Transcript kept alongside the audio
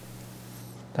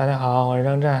大家好，我是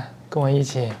张湛，跟我一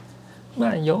起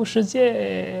漫游世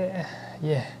界，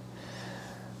耶！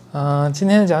今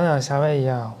天讲讲夏威夷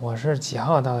啊，我是几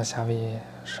号到的夏威夷？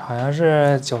好像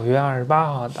是9月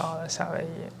28号到的夏威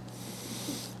夷。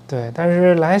对，但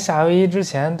是来夏威夷之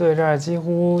前对这儿几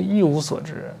乎一无所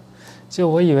知，就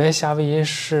我以为夏威夷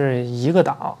是一个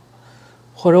岛，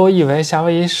或者我以为夏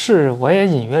威夷是，我也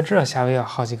隐约知道夏威夷有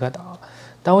好几个岛。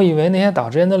但我以为那些岛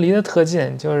之间都离得特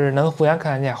近，就是能互相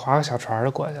看得见，划个小船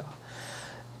就过去了，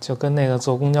就跟那个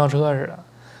坐公交车似的，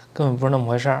根本不是那么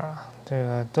回事儿啊！这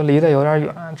个都离得有点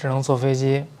远，只能坐飞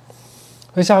机。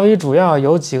所以夏威夷主要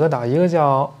有几个岛，一个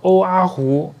叫欧阿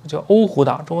湖，就欧湖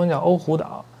岛，中文叫欧湖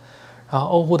岛。然后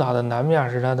欧湖岛的南面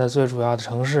是它的最主要的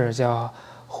城市，叫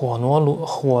火奴鲁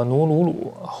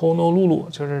鲁，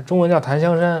就是中文叫檀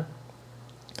香山。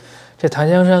这檀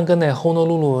香山跟那honolulu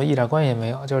鲁鲁一点关系也没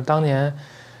有，就是当年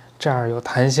这儿有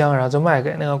檀香，然后就卖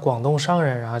给那个广东商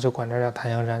人，然后就管这叫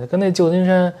檀香山，就跟那旧金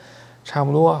山差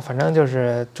不多，反正就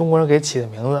是中国人给起的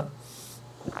名字。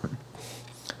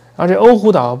然后这欧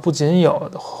湖岛不仅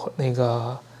有那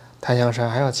个檀香山，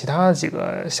还有其他几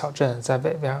个小镇在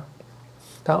北边。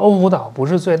但欧湖岛不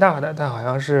是最大的，但好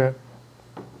像是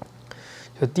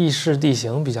就地势地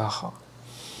形比较好。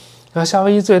然后夏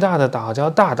威夷最大的岛叫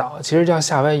大岛，其实叫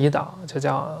夏威夷岛，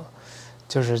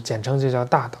就是简称就叫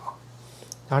大岛。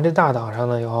然后这大岛上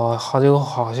呢有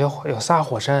有仨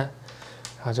火山，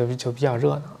然后就比较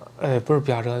热闹。不是比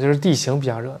较热闹，就是地形比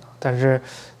较热闹。但是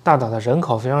大岛的人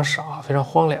口非常少，非常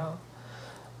荒凉。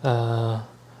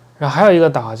然后还有一个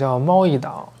岛叫猫一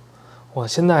岛，我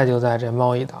现在就在这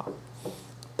猫一岛。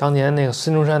当年那个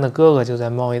孙中山的哥哥就在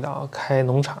猫一岛开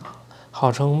农场，号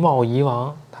称贸夷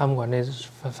王，他们管这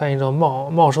翻译成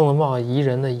茂盛的茂，夷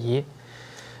人的夷，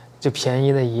就便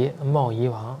宜的夷，贸夷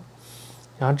王。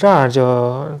然后这儿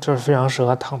就是非常适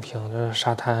合躺平，就是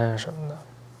沙滩什么的。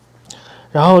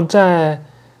然后在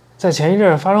前一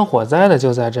阵发生火灾的，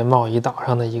就在这贸夷岛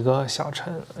上的一个小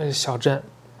镇。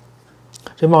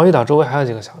这贸夷岛周围还有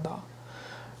几个小岛，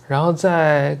然后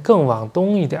再更往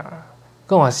东一点，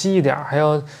更往西一点，还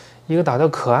有一个岛叫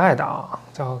可爱岛，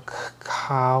叫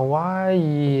卡哇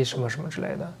伊什么什么之类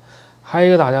的，还有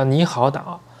一个岛叫你好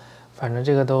岛，反正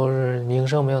这个都是名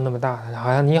声没有那么大的，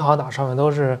好像你好岛上面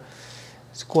都是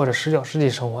过着19世纪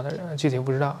生活的人，具体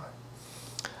不知道。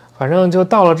反正就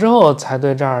到了之后才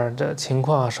对这儿的情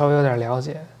况稍微有点了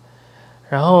解。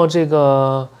然后这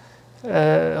个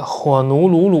火奴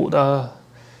鲁鲁的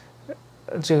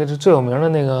这个是最有名的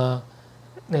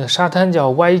那个沙滩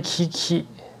叫 Waikiki，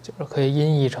 就是可以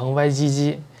音译成歪唧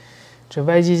唧。这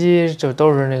歪唧唧就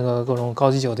都是那个各种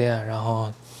高级酒店，然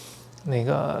后那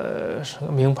个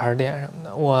名牌店什么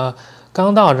的。我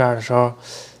刚到这儿的时候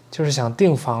就是想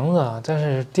订房子，但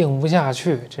是订不下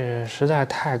去，这实在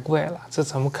太贵了，这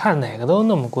怎么看哪个都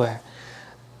那么贵，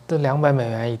都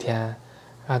$200一天。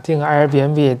啊，订个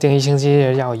Airbnb 订1星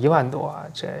期要1万多，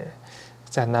这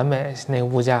在南美那个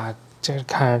物价，这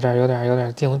看着这有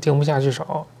点定不下去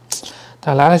手。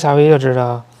但来了夏威夷就知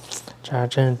道，这儿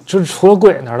真就除了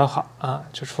贵哪儿都好啊，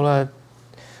就除了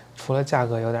价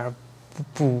格有点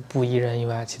不宜人以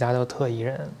外，其他都特宜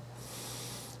人。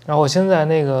然后我现在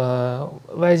那个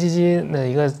歪唧唧的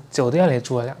一个酒店里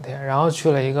住了2天，然后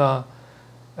去了一个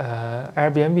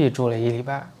Airbnb 住了1礼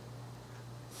拜。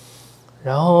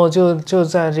然后就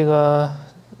在这个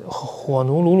火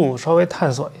奴鲁鲁稍微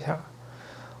探索一下。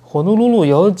火奴鲁鲁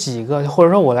有几个，或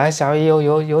者说我来夏威夷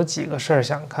有几个事儿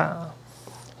想看啊。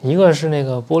一个是那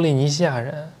个波利尼西亚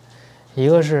人，一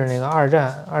个是那个二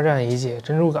战遗迹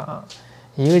珍珠港，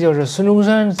一个就是孙中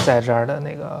山在这儿的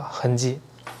那个痕迹。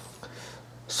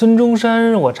孙中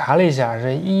山我查了一下，是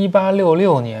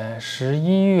1866年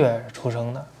11月出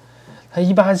生的，他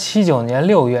1879年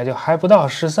6月就还不到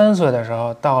13岁的时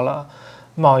候到了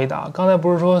贸易岛。刚才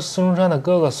不是说孙中山的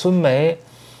哥哥孙梅，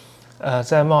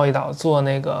在贸易岛做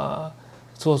那个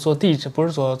做地质，不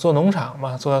是做农场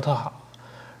嘛，做得特好。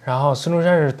然后孙中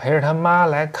山是陪着他妈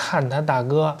来看他大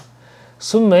哥。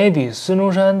孙梅比孙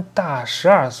中山大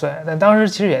12岁，但当时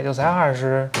其实也就才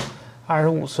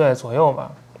25岁左右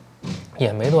吧，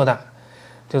也没多大，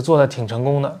就做得挺成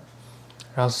功的。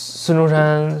然后孙中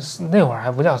山那会儿还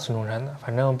不叫孙中山呢，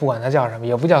反正不管他叫什么，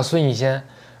也不叫孙逸仙，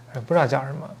不知道叫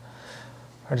什么。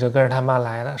就跟着他妈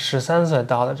来的，13岁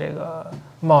到的这个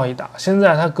贸易岛。现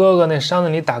在他哥哥那商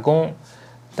店里打工，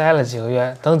待了几个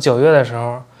月。等9月的时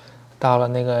候，到了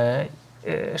那个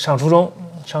上初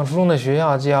中的学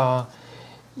校叫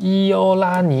伊欧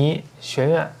拉尼学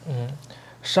院，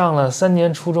上了3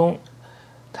年初中。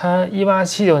他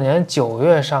1879年9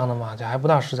月上的嘛，就还不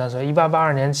到13岁。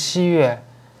1882年7月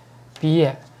毕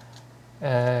业，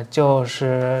就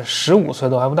是15岁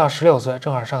都还不到16岁，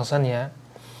正好上3年。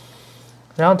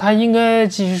然后他应该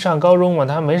继续上高中嘛，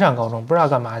他没上高中，不知道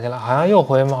干嘛去了，好像又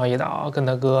回贸易岛跟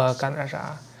他哥干点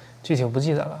啥，具体我不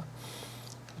记得了，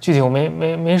具体我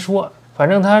没说，反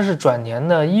正他是转年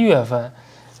的1月份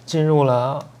进入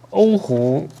了欧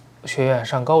湖学院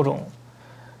上高中。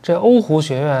这欧湖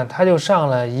学院他就上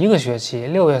了1个学期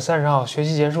，6月30号学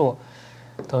期结束，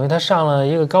等于他上了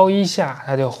一个高一下，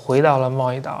他就回到了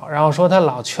贸易岛，然后说他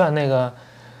老劝那个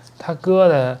他哥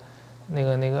的那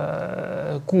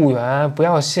个雇员不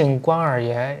要信关二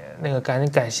爷，那个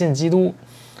改信基督，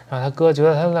然后他哥觉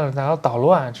得他老捣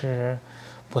乱，这是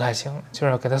不太行，就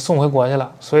是给他送回国去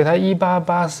了。所以他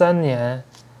1883年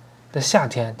的夏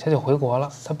天他就回国了。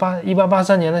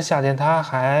1883年的夏天他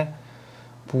还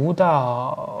不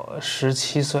到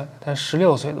17岁，他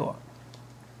16岁多，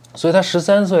所以他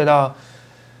13岁到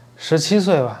17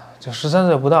岁吧，就13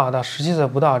岁不到到17岁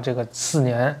不到这个4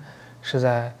年是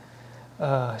在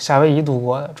夏威夷度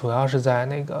过的，主要是在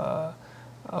那个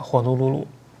火奴鲁鲁。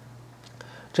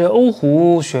这欧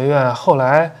湖学院后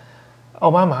来奥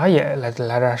巴马也来这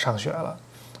儿上学了，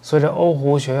所以这欧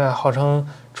湖学院号称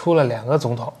出了2个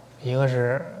总统，一个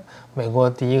是美国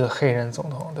第1个黑人总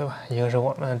统，对吧？一个是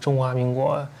我们中华民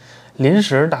国临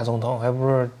时大总统，还不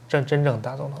是真正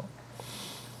大总统。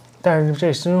但是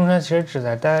这孙中山其实只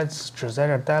在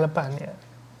这儿待了半年，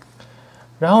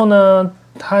然后呢，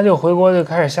他就回国就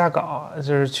开始瞎搞，就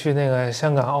是去那个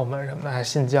香港、澳门什么的，还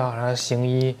信教，然后行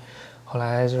医，后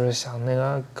来就是想那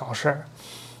个搞事儿。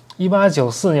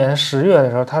1894年10月的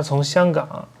时候，他从香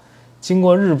港经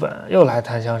过日本又来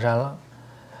檀香山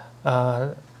了，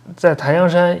在檀香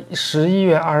山11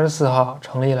月24号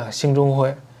成立了兴中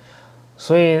会，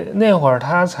所以那会儿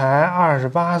他才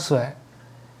28岁，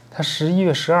他11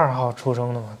月12号出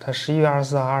生的嘛，他11月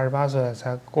24号28岁，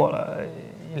才过了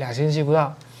2星期不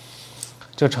到，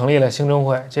就成立了兴中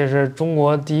会，这是中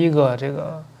国第1个这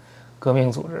个革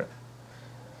命组织。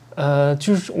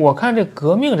就是我看这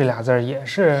革命这俩字也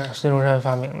是孙中山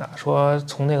发明的，说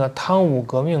从那个汤武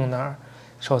革命那儿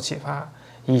受启发，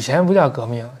以前不叫革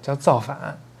命，叫造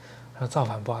反，说造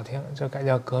反不好听，就改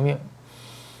叫革命。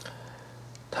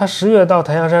他10月到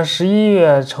檀香山，11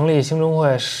月成立兴中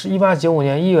会，1895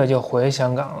年1月就回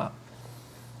香港了，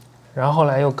然后后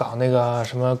来又搞那个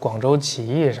什么广州起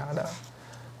义啥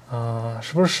的，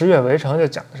是不是10月围城就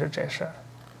讲的是这事儿？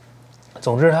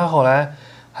总之他后来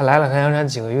还来了檀香山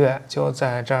几个月，就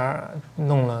在这儿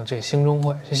弄了这兴中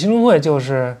会。这兴中会就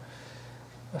是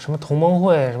什么同盟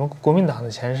会、什么国民党的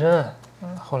前身，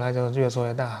后来就越做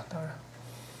越大。当然，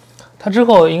他之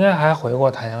后应该还回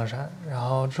过檀香山，然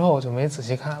后之后我就没仔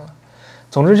细看了。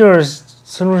总之就是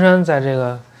孙中山在这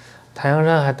个檀香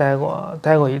山还待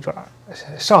过一段，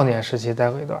少年时期待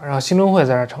过一段，然后兴中会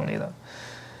在这儿成立的，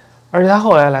而且他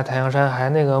后来来檀香山还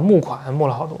那个募款募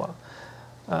了好多。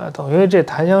等于这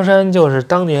檀香山就是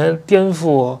当年颠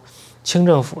覆清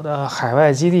政府的海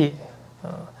外基地，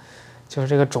就是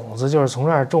这个种子就是从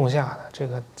这儿种下的，这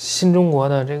个新中国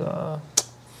的这个，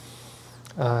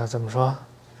怎么说，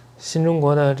新中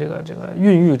国的这个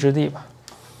孕育之地吧。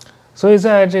所以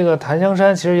在这个檀香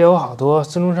山其实也有好多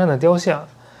孙中山的雕像，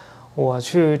我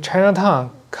去 Chinatown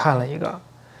看了一个，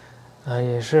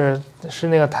也是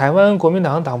那个台湾国民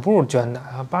党党部捐的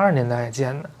，80年代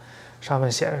建的。上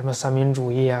面写着什么三民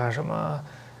主义啊，什么，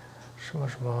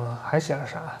还写了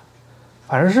啥？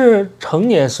反正是成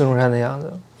年孙中山的样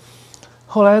子。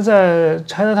后来在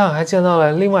Chinatown 还见到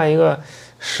了另外一个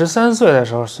13岁的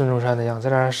时候孙中山的样子，在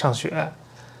这儿上学。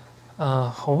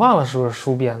我忘了是不是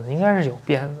梳辫子，应该是有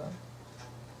辫子。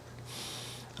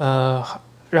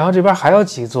然后这边还有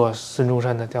几座孙中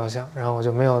山的雕像，然后我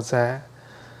就没有再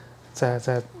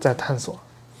探索。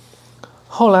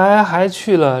后来还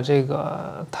去了这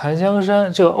个檀香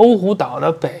山，这个欧胡岛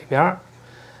的北边，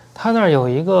他那儿有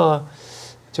一个，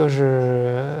就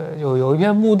是有一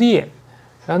片墓地，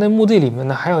然后那墓地里面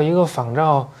呢还有一个仿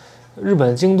照日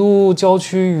本京都郊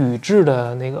区宇治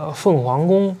的那个凤凰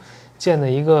宫建的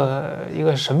一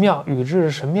个神庙，宇治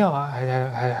神庙啊，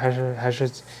还是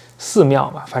寺庙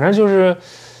吧，反正就是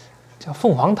叫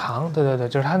凤凰堂，对，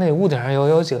就是他那屋顶上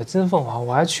有几个金凤凰，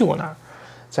我还去过那儿，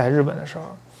在日本的时候。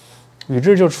宇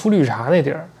治就出绿茶那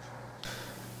地儿，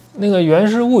那个《源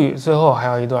氏物语》最后还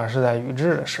有一段是在宇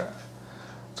治的事。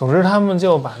总之，他们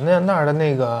就把那儿的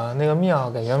那个庙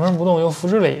给原封不动又复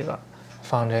制了一个，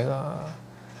放这个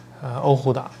欧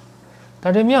胡岛。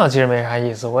但这庙其实没啥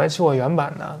意思，我也去过原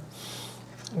版的。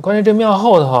关键这庙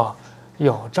后头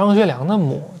有张学良的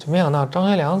墓，就没想到张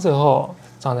学良最后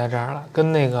葬在这儿了，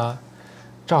跟那个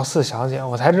赵四小姐，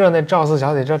我才知道那赵四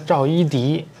小姐叫赵一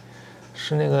荻。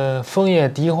是那个枫叶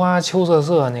荻花秋瑟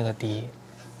瑟那个荻。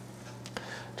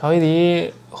赵一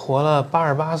荻活了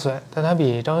88岁，但他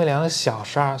比张学良小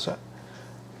12岁，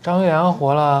张学良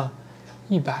活了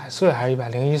100岁还是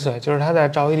101岁，就是他在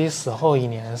赵一荻死后1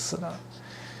年死的。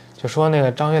就说那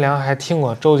个张学良还听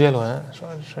过周杰伦，说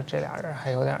这俩人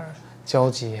还有点交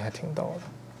集，还挺逗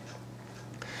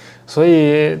的。所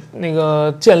以那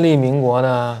个建立民国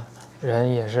的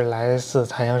人也是来自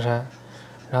檀香山，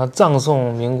然后葬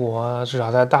送民国至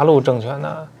少在大陆政权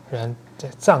的人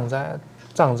葬在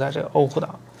这个欧胡岛，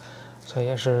所以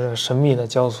也是神秘的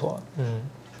交错。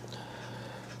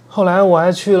后来我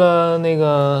还去了那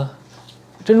个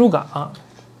珍珠港，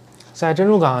在珍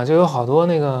珠港就有好多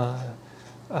那个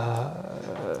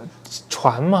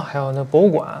船嘛，还有那博物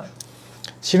馆，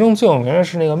其中最有名的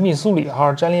是那个密苏里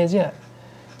号战列舰，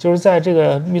就是在这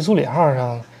个密苏里号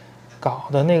上搞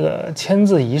的那个签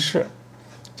字仪式，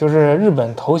就是日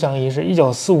本投降仪式。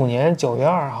1945年9月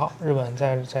2号，日本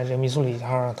在这密苏里号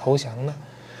上投降的。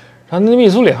然后那密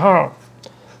苏里号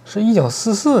是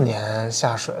1944年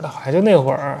下水的，还就那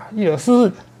会儿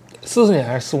，1944年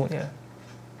还是45年，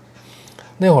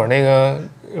那会儿那个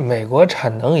美国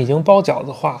产能已经包饺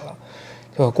子化了，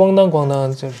就咣当咣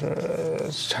当，就是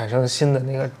产生新的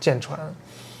那个舰船，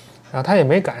然后他也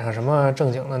没赶上什么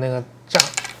正经的那个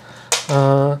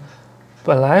仗。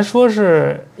本来说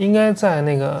是应该在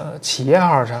那个企业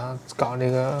号上搞这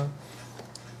个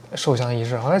受降仪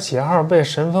式，后来企业号被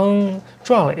神风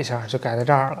撞了一下，就改在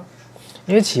这儿了。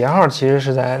因为企业号其实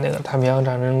是在那个太平洋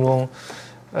战争中，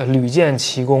屡建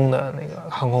奇功的那个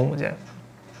航空母舰。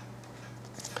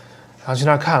然后去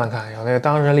那儿看了看，有那个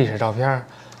当时的历史照片，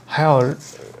还有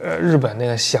日本那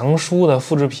个降书的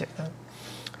复制品。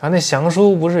然后那降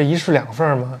书不是一式2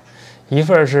份吗？一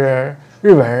份是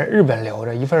日本留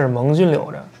着，一份是盟军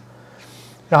留着。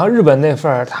然后日本那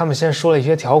份他们先说了一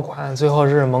些条款，最后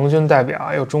是盟军代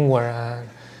表有中国人、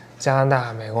加拿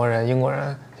大、美国人、英国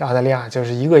人、澳大利亚，就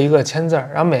是一个一个签字，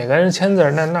然后每个人签字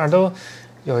那都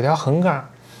有一条横杠，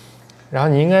然后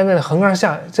你应该在那横杠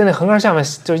下面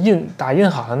就打印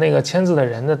好了那个签字的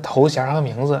人的头衔和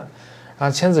名字，然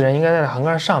后签字人应该在那横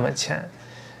杠上面签。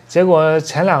结果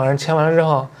前2个人签完了之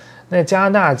后，那加拿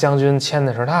大将军签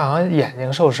的时候，他好像眼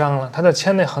睛受伤了，他就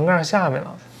签那横杠下面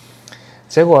了，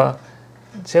结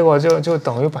果就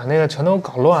等于把那个全都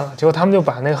搞乱了。结果他们就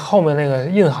把那个后面那个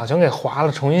印好全给划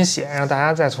了，重新写，让大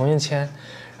家再重新签。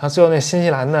然后最后那新西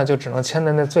兰呢，就只能签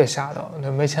在那最下头，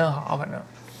就没签好，反正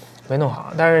没弄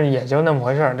好，但是也就那么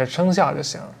回事，这生效就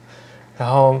行。然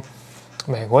后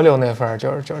美国留那份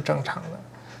就是正常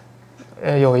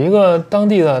的。有一个当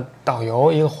地的导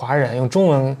游，一个华人用中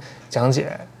文讲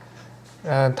解，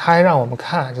他还让我们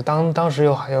看，就当时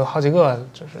有好几个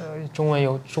就是中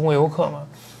国游客嘛，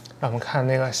让我们看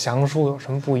那个降书有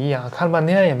什么不一样，看了半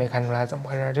天也没看出来怎么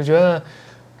回事，就觉得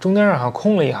中间好像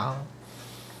空了一行，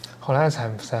后来才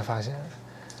发现。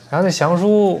然后那降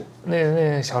书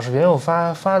那小视频我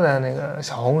发在那个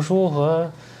小红书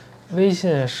和微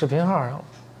信视频号上了，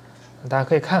大家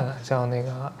可以看看，叫那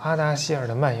个阿达希尔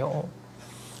的漫游。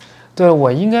对，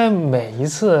我应该每一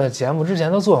次节目之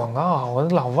前都做广告，我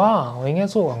老忘，我应该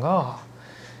做广告。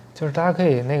就是大家可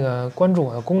以那个关注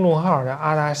我的公众号叫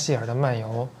阿达希尔的漫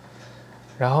游，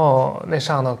然后那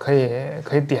上头可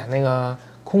以点那个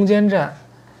空间站，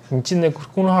你进那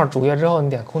公众号主页之后，你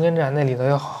点空间站，那里头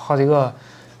有好几个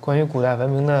关于古代文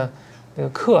明的那个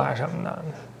课啊什么的，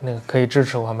那个可以支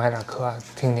持我买点课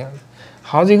听听。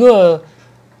好几个，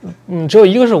只有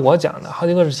一个是我讲的，好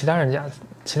几个是其他人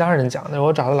讲的，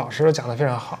我找的老师都讲的非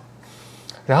常好。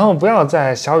然后不要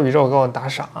在小宇宙给我打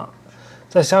赏，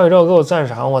在小宇宙给我赞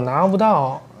赏，我拿不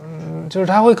到，就是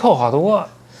他会扣好多，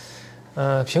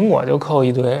苹果就扣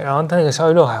一堆，然后他那个小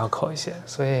宇宙还要扣一些，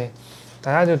所以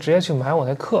大家就直接去买我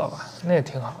那课吧，那也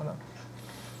挺好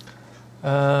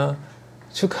的。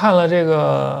去看了这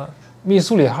个密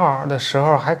苏里号的时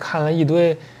候，还看了一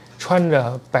堆穿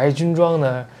着白军装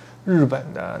的日本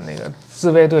的那个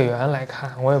自卫队员来看，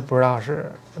我也不知道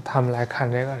是他们来看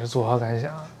这个是作何感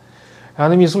想。然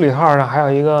后那密苏里号上还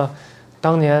有一个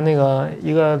当年那个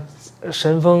一个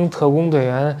神风特工队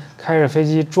员开着飞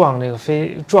机撞这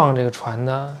个船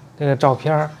的那个照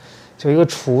片，就一个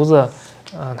厨子，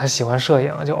他喜欢摄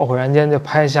影，就偶然间就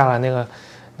拍下了那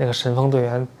个神风队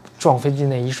员撞飞机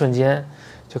那一瞬间，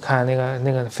就看那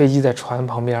个飞机在船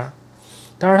旁边，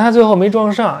但是他最后没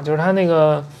撞上，就是他那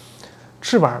个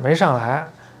翅膀没上来，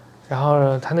然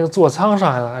后他那个座舱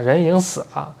上来了，人已经死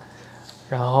了，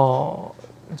然后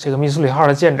这个密苏里号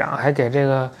的舰长还给这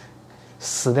个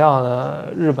死掉的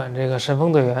日本这个神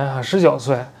风队员19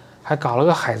岁还搞了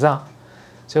个海葬，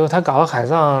结果他搞了海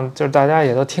葬，就是大家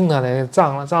也都听他的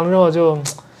葬了之后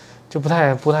就不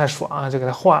太爽，就给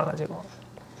他换了。结果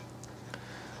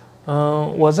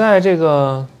我在这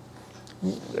个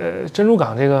珍珠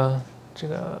港这个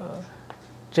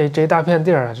这一大片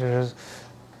地儿啊，就是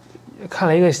看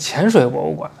了一个潜水博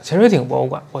物馆、潜水艇博物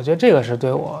馆，我觉得这个是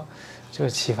对我就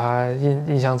是启发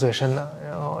印象最深的，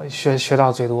然后学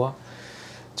到最多。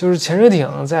就是潜水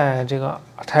艇在这个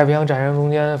太平洋战争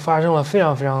中间发生了非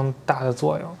常非常大的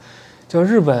作用。就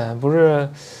日本不是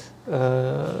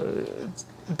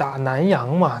打南洋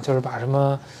嘛，就是把什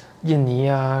么印尼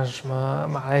啊、什么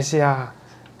马来西亚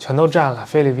全都占了，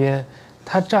菲律宾，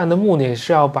他占的目的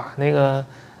是要把那个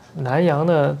南洋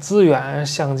的资源、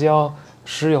橡胶、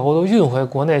石油都运回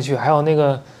国内去，还有那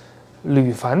个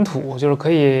铝矾土，就是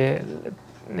可以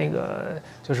那个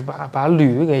就是把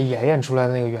铝给冶炼出来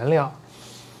的那个原料。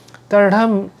但是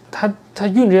他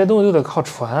运这些东西就得靠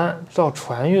船，造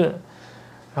船运，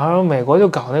然后美国就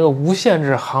搞那个无限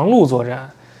制航路作战，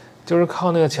就是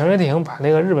靠那个潜水艇把那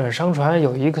个日本商船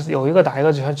有一个打一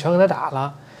个全给他打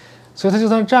了，所以他就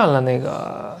算占了那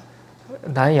个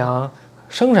南洋，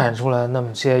生产出了那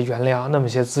么些原料、那么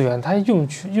些资源，他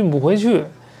运不回去，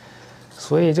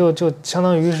所以就相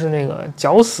当于是那个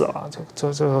绞死了，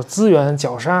就资源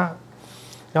绞杀。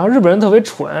然后日本人特别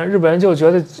蠢，日本人就觉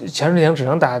得潜水艇只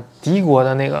能打敌国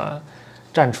的那个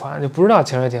战船，就不知道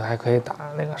潜水艇还可以打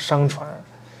那个商船。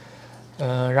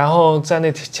然后在那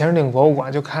潜水艇博物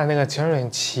馆就看那个潜水艇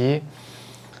旗，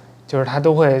就是他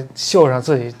都会绣上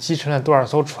自己击沉了多少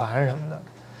艘船什么的。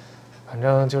反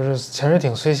正就是潜水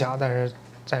艇虽小，但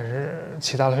是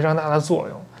起到了非常大的作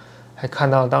用，还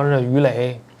看到当时的鱼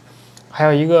雷。还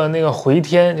有一个那个回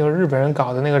天，就是日本人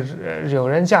搞的那个有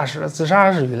人驾驶的自杀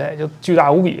式鱼雷，就巨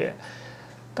大无比，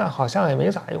但好像也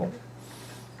没咋用。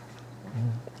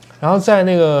然后在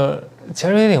那个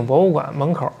潜水艇博物馆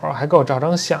门口还给我照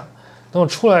张相，等我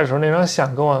出来的时候，那张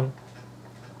相给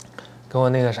我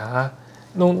那个啥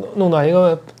弄到一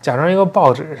个假装一个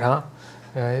报纸上，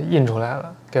印出来了，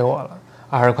给我了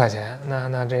20块钱，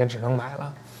那这个只能买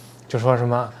了，就说什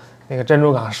么那个珍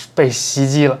珠港被袭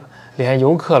击了。连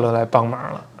游客都来帮忙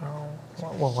了，然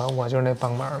后我就是那帮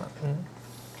忙的，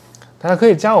大家可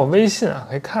以加我微信啊，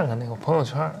可以看看那个朋友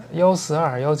圈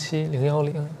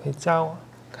142170110，可以加我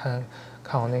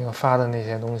看我那个发的那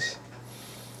些东西。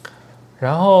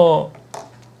然后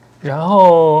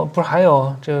不是还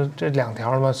有这2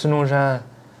条吗？孙中山，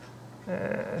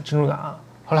珍珠港，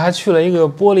后来还去了一个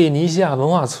波利尼西亚文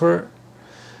化村，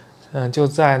就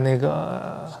在那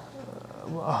个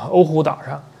欧胡岛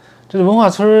上。这个文化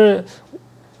村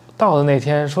到的那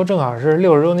天说正好是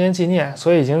60周年纪念，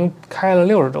所以已经开了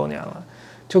60周年了，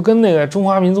就跟那个中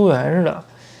华民族园似的，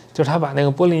就是他把那个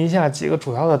波利尼西亚几个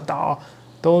主要的岛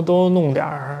都弄点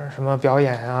什么表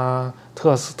演啊、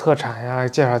特产呀、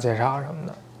介绍什么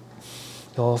的，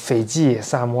有斐济、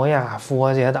萨摩亚、复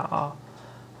活节岛，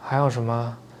还有什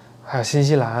么，还有新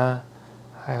西兰，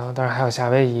当然还有夏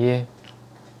威夷，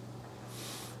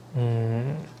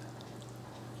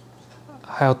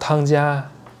还有汤加，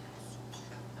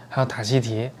还有塔希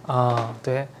提啊，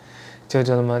对，就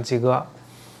那么几个。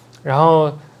然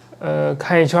后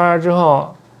看一圈之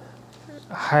后，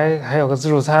还有个自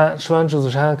助餐，吃完自助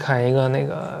餐看一个那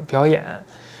个表演。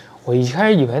我一开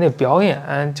始以为那表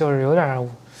演就是有点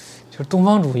就是东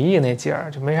方主义那劲儿，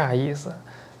就没啥意思。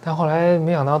但后来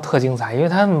没想到特精彩，因为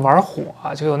他们玩火，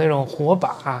就有那种火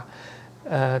把，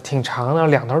挺长的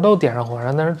，2头都点上火，然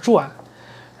后在那转。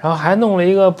然后还弄了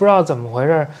一个不知道怎么回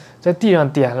事，在地上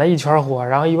点了一圈火，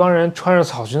然后一帮人穿着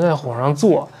草裙在火上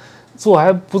坐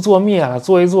还不坐灭了，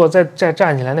坐一坐再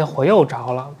站起来，那火又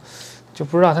着了，就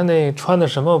不知道他那穿的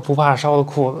什么不怕烧的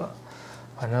裤子，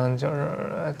反正就是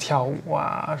跳舞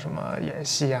啊，什么演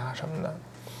戏啊什么的，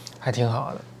还挺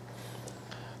好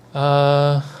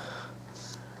的。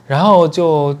然后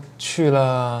就去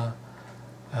了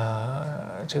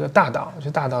这个大岛，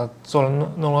去大岛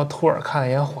弄了 tour， 看了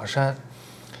一眼火山。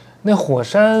那火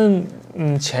山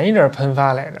前一阵喷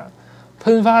发来着，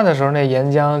喷发的时候那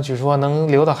岩浆据说能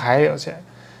流到海里去，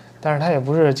但是它也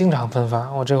不是经常喷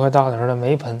发，我这回到的时候它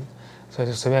没喷，所以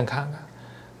就随便看看。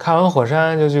看完火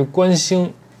山就去观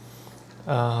星，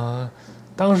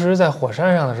当时在火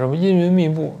山上的时候阴云密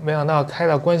布，没想到开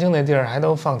到观星那地儿还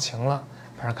都放晴了，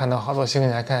反正看到好多星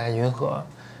星，还看见银河，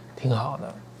挺好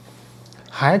的。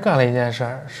还干了一件事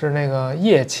儿，是那个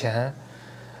夜潜。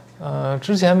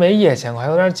之前没夜潜过，还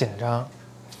有点紧张。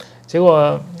结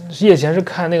果夜潜是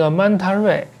看那个曼塔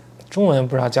瑞，中文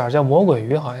不知道叫魔鬼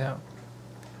鱼好像。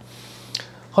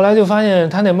后来就发现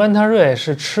它那曼塔瑞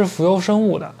是吃浮游生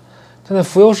物的，它那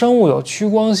浮游生物有趋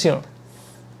光性，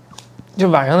就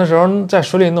晚上的时候在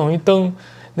水里弄一灯，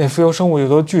那浮游生物就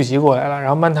都聚集过来了，然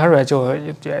后曼塔瑞就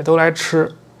也都来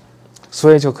吃，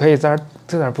所以就可以在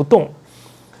那儿不动。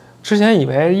之前以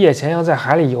为夜潜要在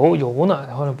海里游呢，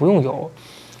或者不用游。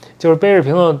就是背着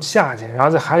瓶子下去，然后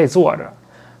在海里坐着，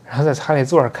然后在查理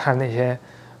座看那些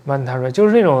曼塔瑞，就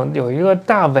是那种有一个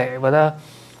大尾巴的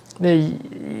那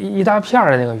一大片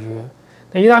的那个鱼，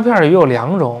那一大片的鱼有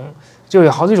2种，就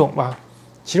有好几种吧。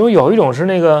其中有一种是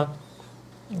那个，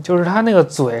就是它那个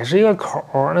嘴是一个口，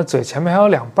那嘴前面还有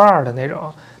2瓣的那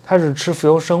种，它是吃浮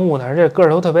游生物的，而且个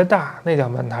头特别大，那叫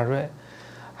曼塔瑞。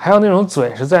还有那种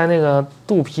嘴是在那个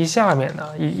肚皮下面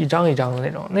的，一张一张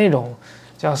的那种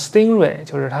叫 stingray，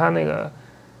 就是它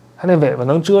那尾巴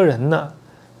能蛰人的。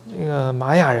那个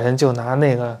玛雅人就拿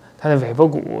那个它的尾巴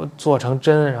骨做成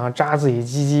针，然后扎自己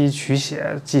鸡鸡取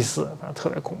血祭祀，反正特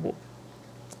别恐怖。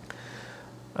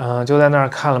就在那儿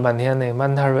看了半天，那个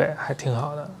曼塔瑞还挺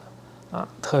好的啊，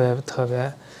特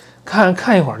别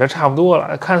看一会儿就差不多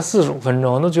了，看45分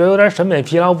钟都觉得有点审美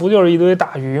疲劳，不就是一堆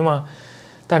大鱼吗？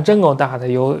但真够大的，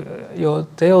得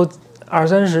有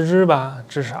20-30只吧，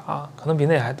至少可能比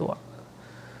那还多，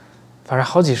反正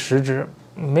好几十只，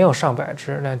没有上百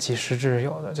只，但几十只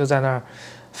有的，就在那儿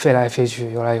飞来飞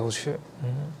去，游来游去。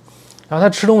然后它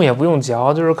吃东西也不用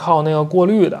嚼，就是靠那个过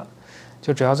滤的，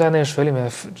就只要在那水里面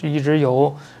一直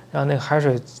游，让那个海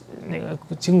水那个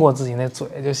经过自己那嘴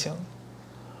就行。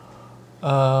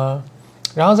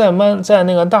然后在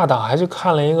那个大岛还去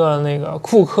看了一个那个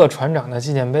库克船长的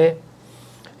纪念碑，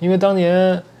因为当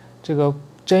年这个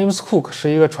James Cook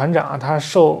是一个船长，他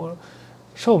受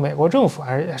美国政府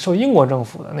还是受英国政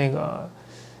府的那个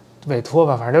委托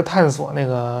吧，反正就探索那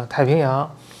个太平洋，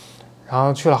然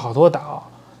后去了好多岛。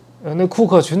那库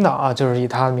克群岛啊，就是以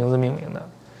他的名字命名的。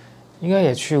应该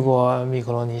也去过密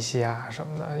克罗尼西亚什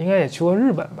么的，应该也去过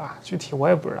日本吧，具体我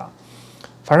也不知道。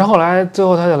反正后来最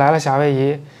后他就来了夏威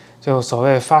夷，就所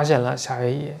谓发现了夏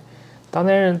威夷。当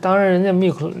然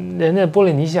人家波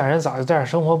利尼西亚人早就在这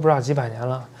生活不知道几百年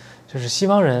了，就是西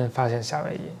方人发现夏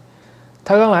威夷。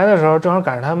他刚来的时候正好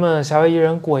赶上他们夏威夷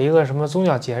人过一个什么宗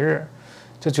教节日，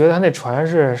就觉得他那船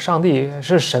是上帝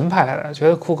是神派来的，觉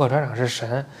得库克船长是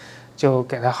神，就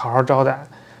给他好好招待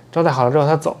好了之后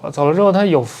他走了之后他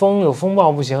有风暴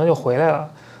不行就回来了。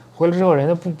回来之后人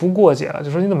家不过节了，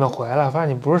就说你怎么回来，发现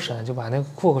你不是神，就把那个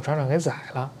库克船长给宰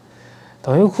了。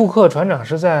等于库克船长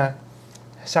是在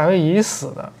夏威夷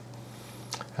死的，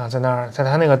然后在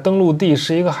他那个登陆地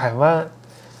是一个海湾，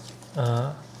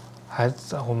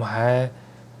我们还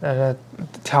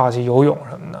跳下去游泳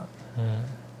什么的，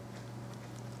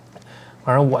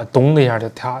反正我咚的一下就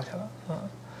跳下去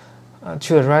了，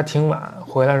去的时候还挺晚，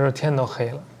回来的时候天都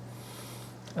黑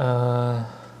了，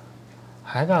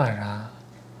还干了啥？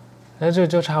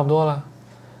就差不多了，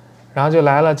然后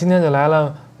今天就来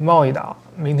了贸易岛，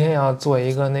明天要做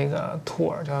一个那个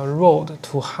tour 叫 Road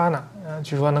to Hana，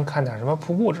 据说能看点什么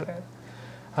瀑布之类的。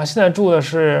然后现在住的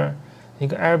是一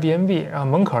个 Airbnb， 然后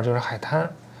门口就是海滩，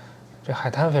这海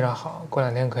滩非常好，过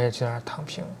2天可以去那儿躺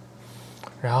平。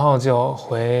然后就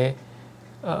回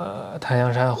太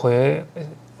阳山，回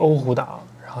欧胡岛，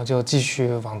然后就继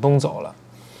续往东走了。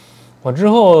我之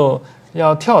后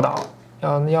要跳岛。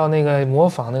要那个模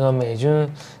仿那个美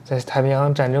军在太平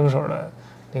洋战争时候的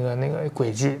那个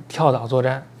轨迹，跳岛作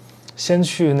战。先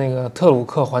去那个特鲁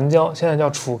克环礁，现在叫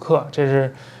楚克，这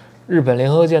是日本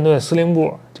联合舰队司令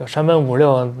部，就山本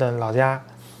56的老家，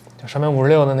就山本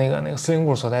56的那个司令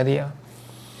部所在地啊。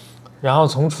然后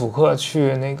从楚克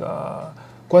去那个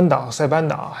关岛、塞班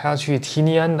岛，还要去提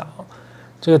尼安岛。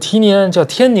这个提尼安叫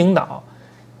天宁岛，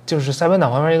就是塞班岛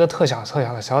旁边一个特小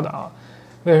的小岛。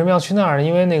为什么要去那儿呢？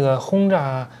因为那个轰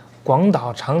炸广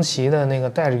岛、长崎的那个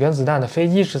带着原子弹的飞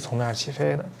机是从那儿起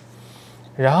飞的。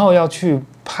然后要去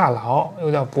帕劳，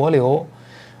又叫帛琉，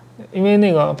因为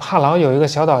那个帕劳有一个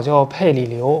小岛叫佩里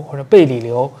琉或者贝里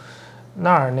琉，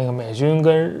那儿那个美军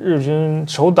跟日军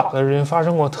守岛的日军发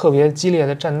生过特别激烈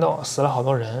的战斗，死了好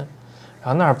多人。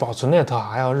然后那儿保存的也特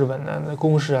好，还有日本的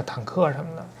工事啊、坦克什么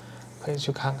的，可以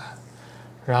去看看。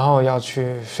然后要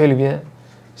去菲律宾。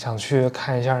想去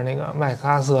看一下那个麦克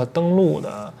阿瑟登陆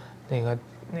的那个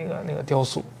雕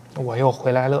塑，我又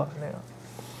回来了，那个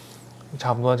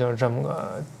差不多就是这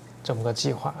么个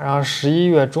计划。然后11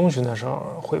月中旬的时候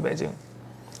回北京，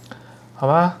好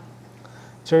吧，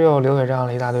今儿又流水账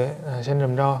了一大堆，先这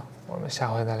么着，我们下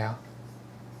回再聊。